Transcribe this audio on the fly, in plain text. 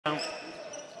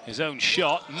His own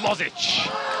shot, Mozic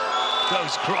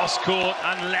goes cross-court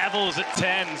and levels at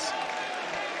tens.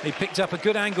 He picked up a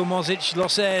good angle, Mozic.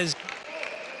 Losairs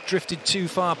drifted too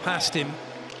far past him.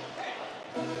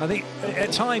 I think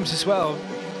at times as well,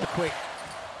 quick.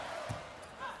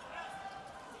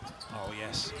 Oh,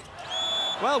 yes.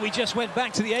 Well, we just went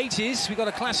back to the 80s. We got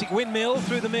a classic windmill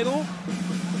through the middle.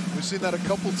 We've seen that a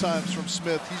couple times from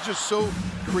Smith. He's just so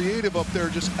creative up there,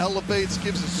 just elevates,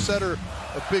 gives a setter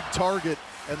a big target,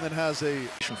 and then has a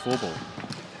four ball.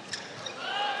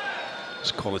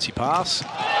 It's a quality pass.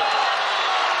 And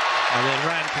then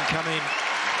Rand can come in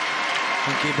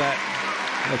and give that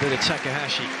a bit of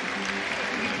Takahashi.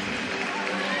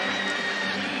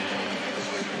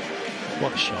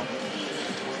 What a shot.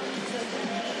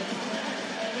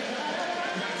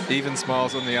 Even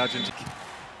smiles on the Argentine.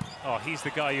 Oh, he's the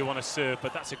guy you want to serve,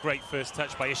 but that's a great first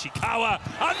touch by Ishikawa.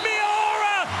 And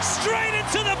Miura straight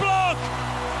into the block.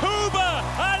 Huber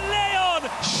and Leon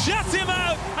shut him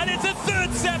out, and it's a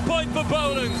third set point for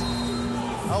Poland.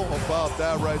 How about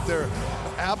that right there?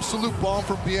 Absolute bomb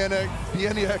from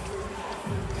Bieniek.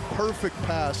 Perfect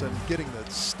pass and getting the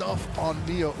stuff on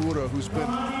Miura, who's been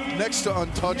next to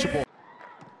untouchable.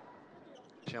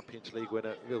 Champions League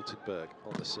winner Wiltenberg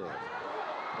on the serve.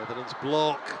 Netherlands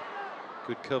block.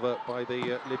 Good cover by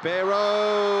the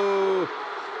libero.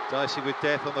 Dicey with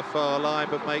death on the far line,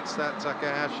 but makes that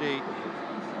Takahashi.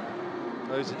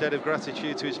 Owes a debt of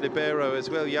gratitude to his libero as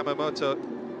well, Yamamoto.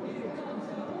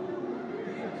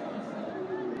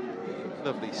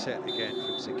 Lovely set again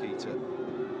from Sakita.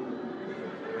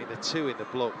 I mean, the two in the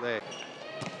block there.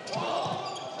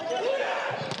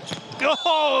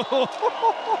 Oh,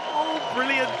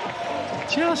 brilliant.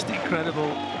 Just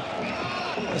incredible.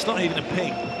 It's not even a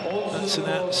ping. That's an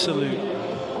absolute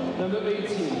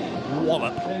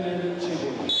wallop.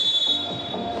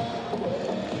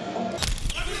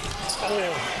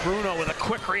 Oh, Bruno with a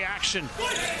quick reaction.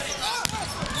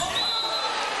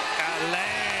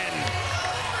 Alain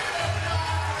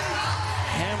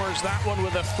hammers that one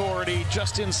with authority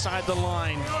just inside the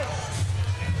line.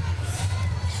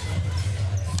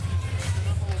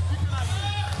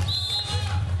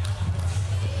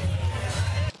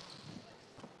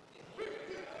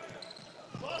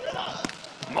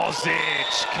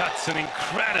 Mozic cuts an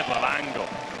incredible angle.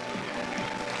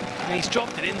 And he's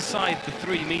dropped it inside the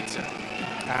 3 meter.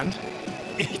 And?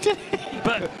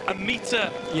 But a meter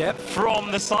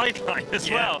from the sideline as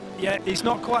well. Yeah, he's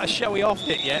not quite a showy off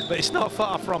it yet, but it's not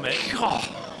far from it. God,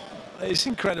 it's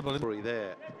incredible.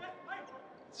 There.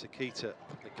 Sakita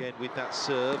again with that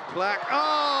serve. Black.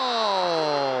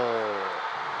 Oh!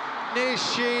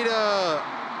 Nishida.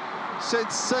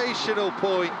 Sensational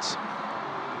point.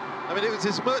 I mean, it was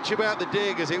as much about the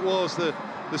dig as it was the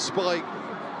spike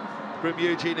from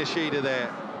Yuji Nishida there.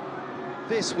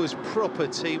 This was proper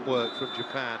teamwork from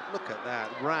Japan. Look at that,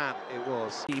 ran it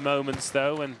was. Key moments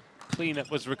though, and cleanup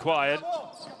was required.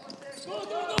 Oh,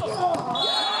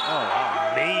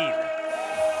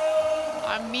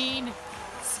 Amin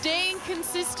staying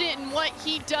consistent in what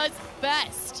he does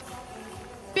best.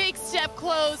 Big step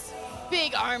close,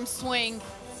 big arm swing,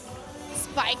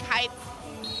 spike height.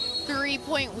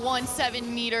 3.17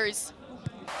 meters.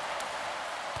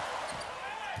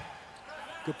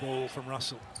 Good ball from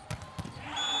Russell.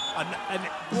 And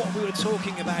what we were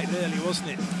talking about earlier, wasn't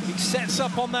it? He sets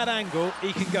up on that angle,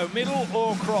 he can go middle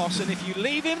or cross, and if you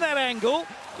leave him that angle,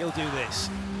 he'll do this.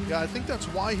 Yeah, I think that's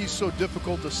why he's so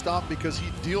difficult to stop, because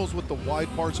he deals with the wide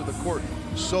parts of the court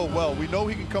so well. We know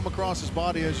he can come across his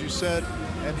body, as you said,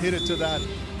 and hit it to that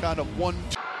kind of one.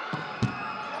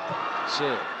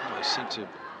 So, I seem to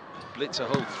blitz a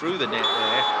hole through the net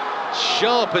there.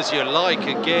 Sharp as you like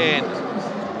again.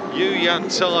 Yu Yan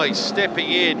Tai stepping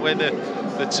in when the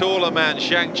taller man,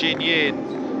 Zhang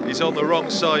Jinyin, is on the wrong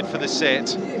side for the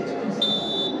set.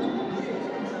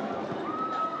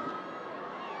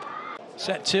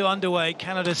 Set 2 underway,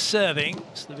 Canada serving.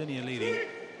 Slovenia leading.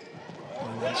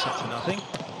 1-0.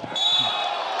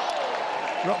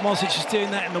 Rok Mozic is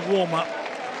doing that in the warm-up.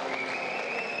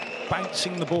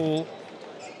 Bouncing the ball.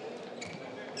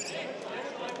 He's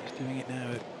doing it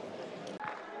now.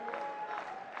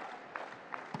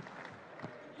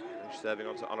 Serving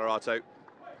on to Honorato.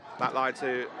 Back line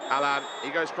to Alan. He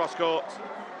goes cross court.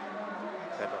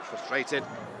 They're not frustrated.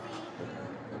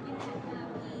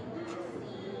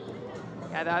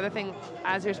 Yeah, the other thing,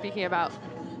 as you're speaking about,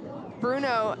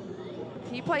 Bruno,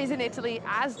 he plays in Italy,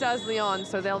 as does Leon,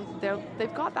 so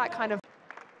they've got that kind of.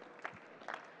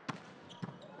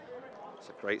 It's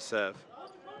a great serve.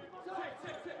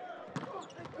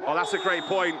 Oh, that's a great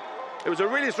point. It was a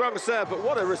really strong serve, but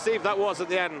what a receive that was at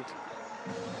the end.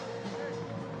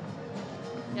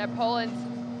 Yeah, Poland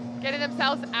getting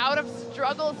themselves out of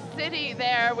struggle city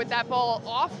there with that ball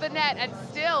off the net, and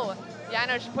still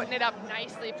Janos putting it up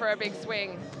nicely for a big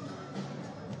swing.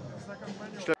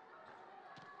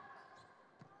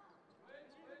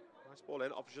 Nice ball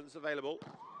in, options available.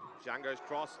 Zhang goes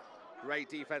cross, great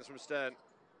defense from Stern.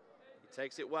 He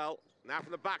takes it well, now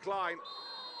from the back line.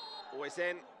 Oh, it's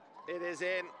in, it is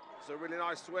in. It's a really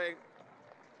nice swing.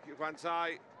 Yu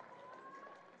Huantai.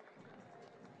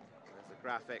 There's the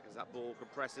graphic as that ball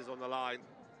compresses on the line.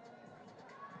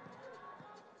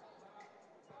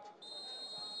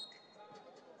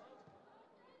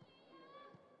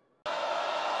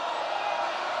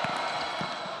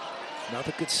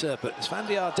 Another good serve, but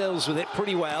Svandiar deals with it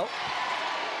pretty well.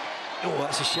 Oh,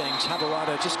 that's a shame.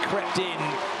 Taboada just crept in,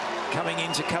 coming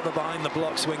in to cover behind the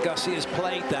blocks. When Gussie has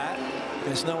played that,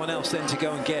 there's no one else then to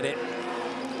go and get it.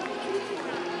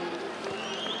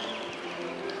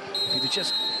 If he'd have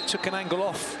just took an angle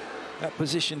off that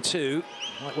position too,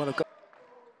 might well have got.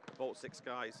 Bolt 6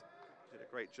 guys did a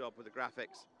great job with the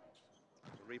graphics.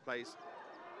 The replays.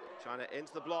 China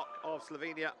into the block of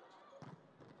Slovenia.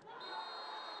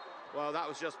 Well, that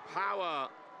was just power.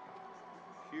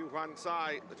 Yu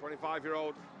Huantai, the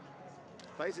 25-year-old,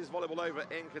 plays his volleyball over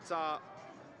in Qatar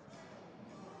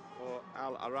for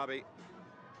Al Arabi.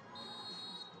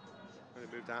 Going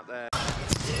to move out there.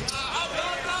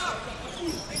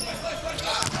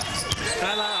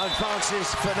 And that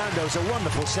advances Fernando. It's a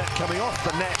wonderful set coming off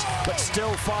the net, but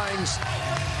still finds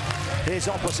his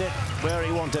opposite where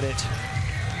he wanted it.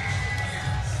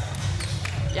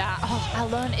 Yeah,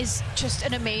 Alan is just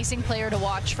an amazing player to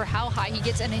watch for how high he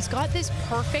gets, and he's got this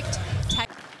perfect tech.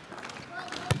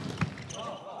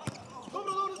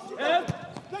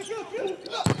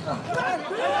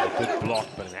 Good block,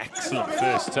 but an excellent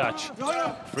first touch.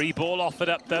 Free ball offered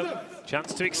up, though.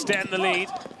 Chance to extend the lead.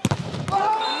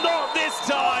 Not this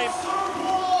time!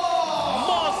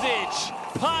 Mozic,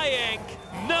 Payek,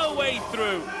 no way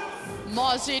through.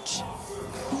 Mozic,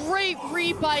 great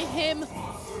read by him.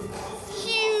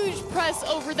 Huge press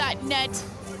over that net.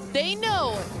 They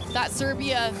know that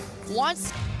Serbia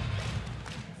wants.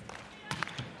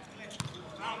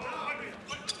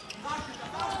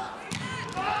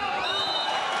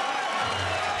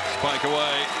 Spike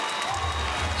away.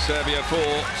 Serbia 4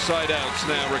 side outs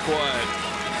now required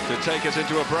to take us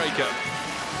into a breakup.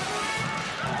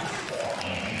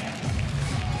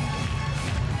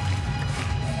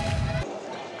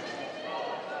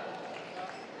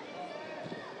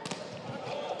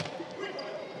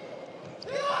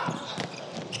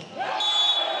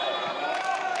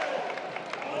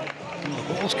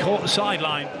 The ball's caught the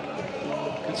sideline.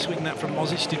 Good swing that from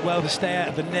Mozic. Did well to stay out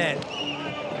of the net.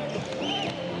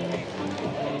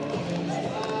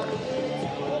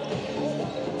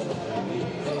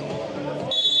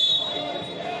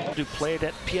 Who played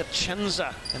at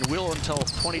Piacenza and will until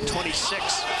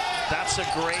 2026. That's a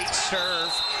great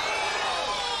serve.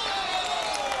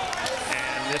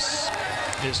 And this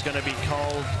is going to be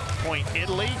called Point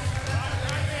Italy.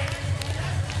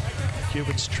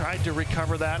 Cubans tried to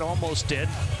recover that, almost did.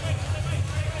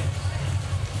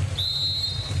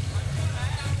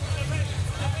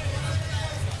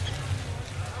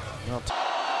 Well,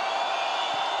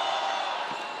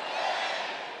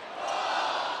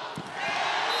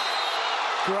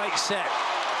 Great set.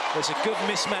 There's a good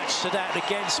mismatch to that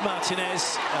against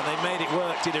Martinez, and they made it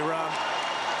work, did Iran.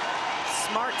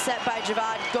 Smart set by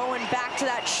Javad, going back to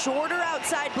that shorter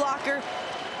outside blocker.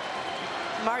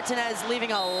 Martinez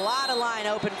leaving a lot of line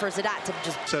open for Zadat to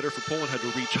just... Setter for Poland had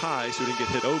to reach high so he didn't get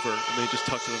hit over, and they just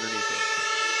tucked it underneath him.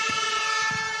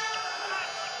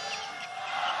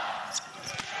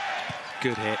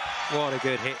 Good hit. What a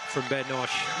good hit from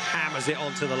Bednosh. Hammers it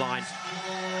onto the line.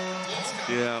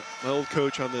 Yeah, my old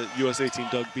coach on the US 18,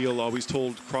 Doug Beal, always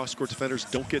told cross-court defenders,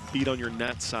 don't get beat on your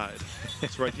net side.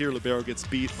 So right here, Libero gets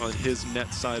beat on his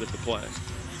net side of the play.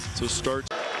 So start.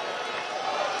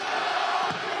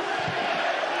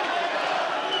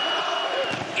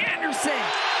 Anderson,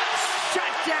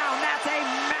 shut down. That's a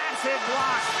massive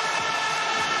block.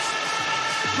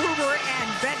 Huber and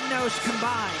Bednosh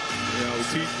combined. Yeah,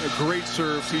 a great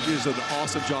serve. TJ does an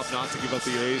awesome job not to give up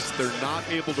the ace. They're not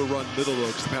able to run middle though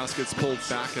because the pass gets pulled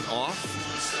back and off,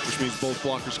 which means both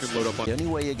blockers can load up on. the only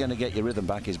way you're going to get your rhythm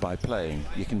back is by playing.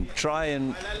 You can try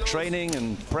in training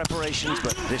and preparations,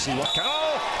 but this is what...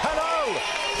 Oh, hello!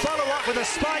 Follow up with a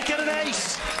spike and an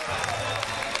ace.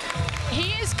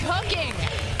 He is cooking.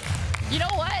 You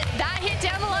know what? That hit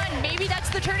down the line, maybe that's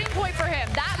the turning point for him.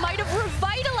 That might have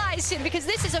revitalized him because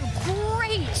this is a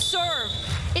great serve.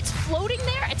 It's floating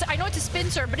there. I know it's a spin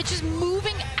serve, but it's just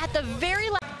moving at the very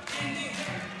last.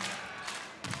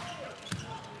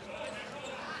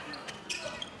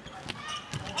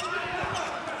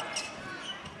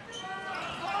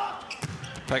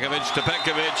 Pekovic to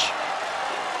Petkovic.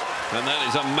 And that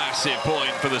is a massive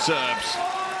point for the Serbs.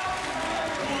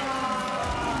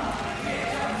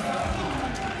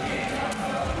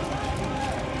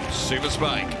 Super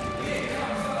spike.